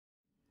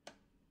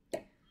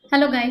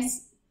Hello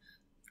guys.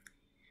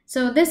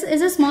 So this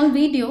is a small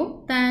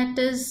video that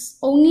is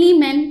only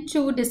meant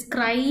to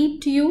describe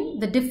to you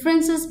the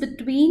differences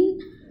between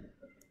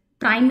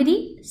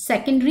primary,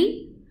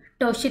 secondary,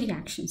 tertiary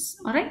actions.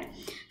 Alright.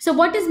 So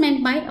what is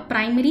meant by a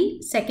primary,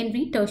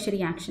 secondary,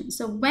 tertiary action?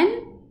 So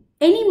when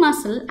any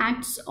muscle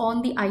acts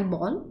on the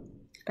eyeball,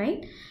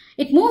 right,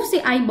 it moves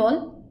the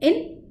eyeball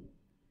in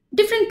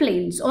different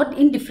planes or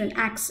in different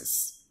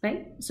axes,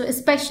 right? So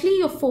especially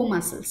your four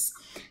muscles,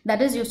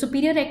 that is your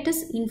superior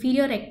rectus,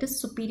 inferior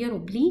rectus, superior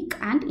oblique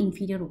and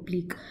inferior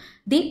oblique.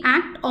 They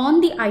act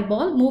on the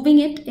eyeball, moving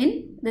it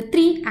in the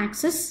three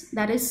axes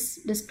that is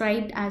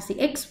described as the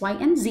X, Y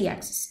and Z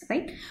axis,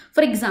 right?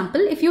 For example,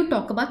 if you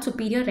talk about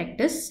superior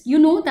rectus, you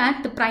know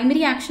that the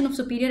primary action of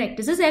superior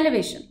rectus is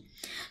elevation.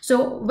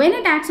 So when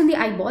it acts on the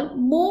eyeball,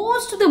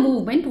 most of the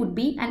movement would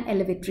be an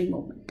elevatory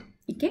movement.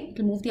 Okay, it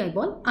will move the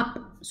eyeball up.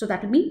 So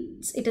that will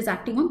mean it is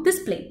acting on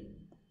this plane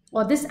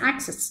or this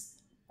axis.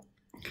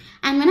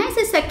 And when I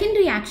say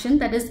secondary action,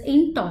 that is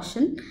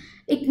intorsion,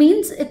 it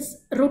means it's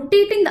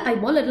rotating the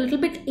eyeball a little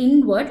bit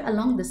inward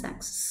along this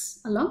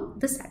axis,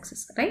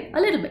 right? A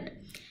little bit.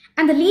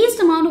 And the least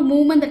amount of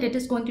movement that it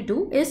is going to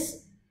do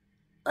is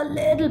a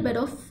little bit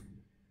of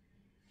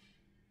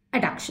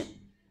adduction.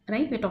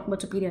 Right? We're talking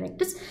about superior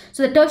rectus.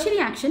 So the tertiary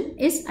action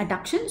is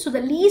adduction. So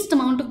the least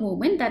amount of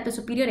movement that the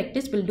superior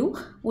rectus will do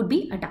would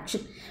be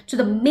adduction. So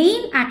the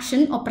main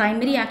action or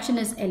primary action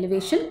is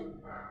elevation,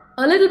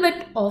 a little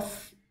bit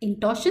of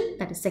intorsion,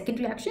 that is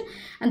secondary action,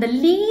 and the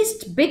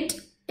least bit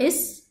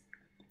is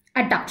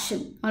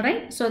adduction.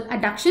 Alright. So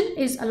adduction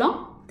is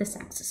along this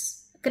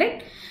axis.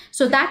 Correct?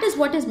 So that is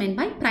what is meant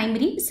by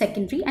primary,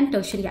 secondary and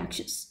tertiary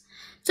actions.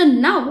 So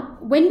now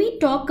when we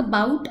talk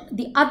about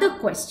the other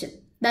question,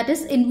 that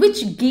is, in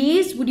which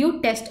gaze would you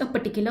test a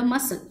particular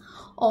muscle,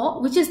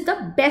 or which is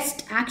the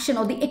best action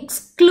or the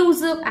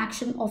exclusive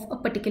action of a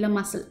particular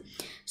muscle.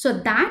 So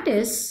that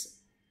is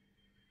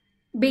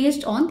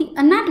based on the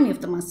anatomy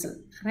of the muscle,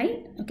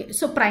 right? Okay,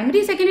 so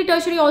primary, secondary,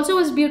 tertiary also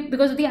was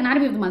because of the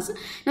anatomy of the muscle.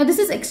 Now this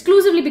is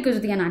exclusively because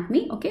of the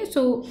anatomy. Okay,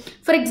 so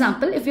for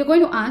example, if you're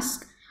going to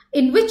ask,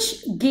 in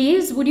which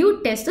gaze would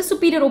you test the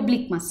superior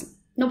oblique muscle?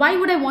 Now why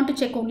would I want to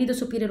check only the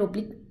superior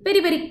oblique?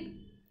 Very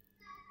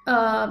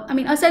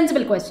a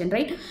sensible question,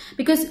 right?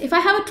 Because if I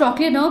have a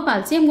trochlear nerve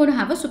palsy, I'm going to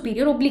have a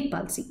superior oblique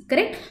palsy,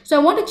 correct? So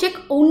I want to check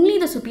only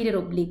the superior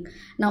oblique.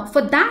 Now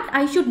for that,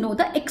 I should know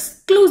the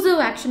exclusive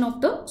action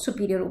of the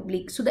superior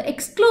oblique. So the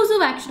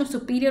exclusive action of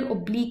superior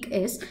oblique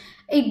is,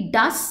 it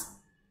does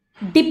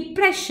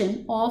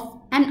depression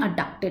of an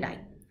adducted eye.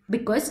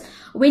 Because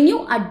when you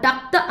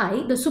adduct the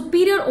eye, the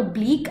superior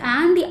oblique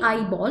and the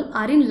eyeball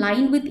are in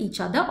line with each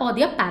other, or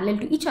they are parallel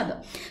to each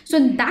other. So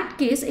in that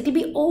case, it will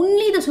be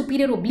only the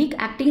superior oblique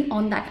acting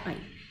on that eye,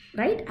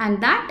 right?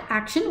 And that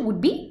action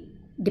would be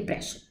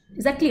depression.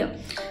 Is that clear?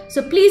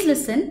 So please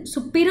listen,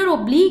 superior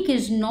oblique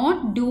is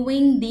not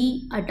doing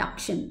the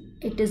adduction.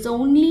 It is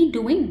only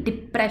doing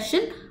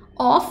depression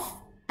of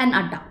an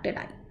adducted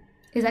eye.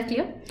 Is that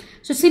clear?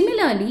 So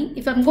similarly,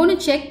 if I'm going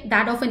to check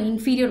that of an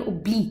inferior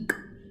oblique,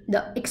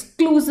 the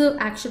exclusive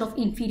action of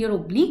inferior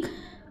oblique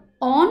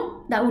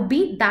on, that would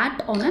be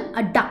that on an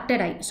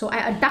adducted eye. So I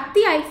adduct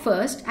the eye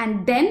first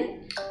and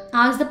then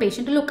ask the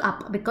patient to look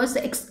up, because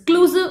the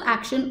exclusive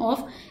action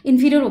of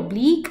inferior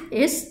oblique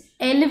is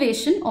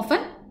elevation of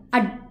an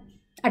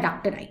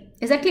adducted eye.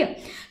 Is that clear?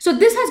 So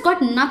this has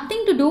got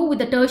nothing to do with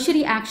the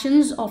tertiary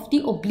actions of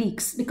the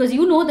obliques, because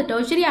you know the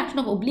tertiary action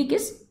of oblique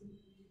is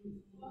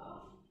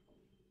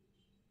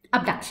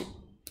abduction.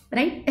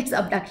 Right? It's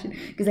abduction,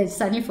 because I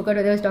suddenly forgot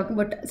whether I was talking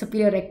about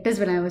superior rectus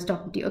when I was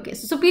talking to you. Okay,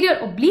 so superior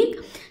oblique.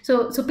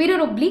 So superior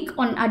oblique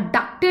on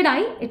adducted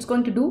eye, it's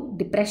going to do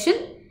depression.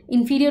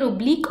 Inferior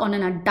oblique on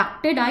an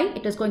adducted eye,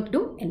 it is going to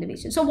do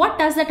elevation. So what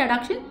does that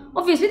adduction?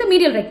 Obviously the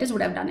medial rectus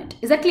would have done it.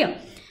 Is that clear?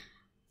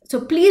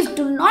 So please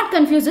do not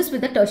confuse this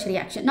with the tertiary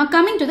action. Now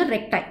coming to the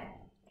recti.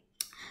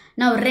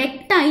 Now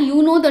recti,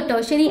 you know the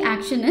tertiary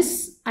action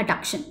is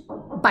adduction.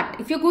 But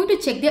if you're going to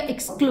check the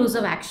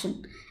exclusive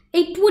action,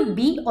 it would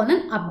be on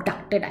an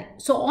abducted eye.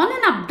 So on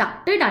an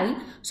abducted eye,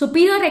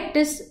 superior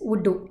rectus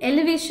would do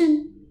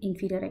elevation,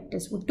 inferior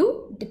rectus would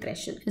do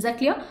depression. Is that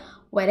clear?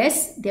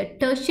 Whereas their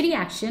tertiary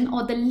action,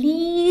 or the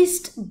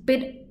least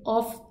bit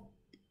of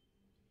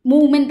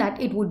movement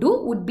that it would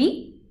do, would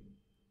be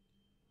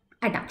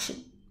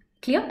adduction.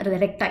 Clear? The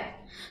recti.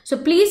 So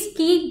please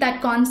keep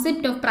that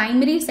concept of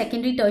primary,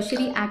 secondary,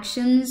 tertiary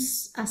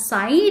actions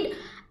aside.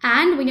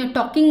 And when you're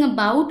talking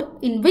about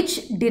in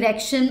which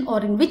direction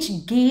or in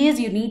which gaze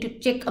you need to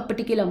check a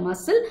particular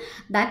muscle,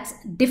 that's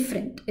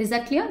different. Is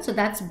that clear? So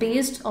that's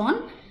based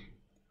on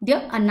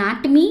the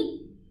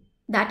anatomy,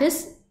 that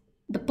is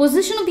the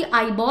position of the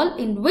eyeball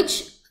in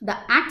which the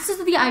axis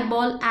of the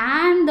eyeball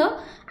and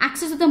the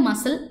axis of the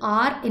muscle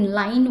are in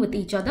line with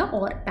each other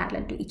or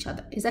parallel to each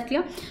other. Is that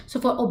clear? So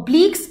for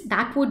obliques,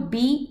 that would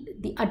be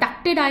the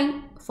adducted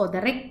eye. For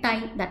the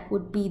recti, that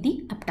would be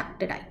the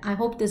abducted eye. I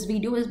hope this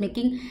video is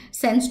making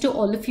sense to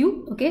all of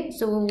you. Okay,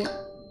 so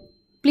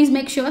please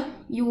make sure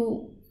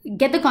you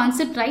get the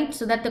concept right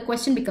so that the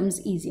question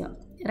becomes easier,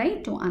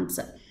 right, to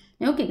answer.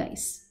 Okay,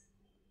 guys.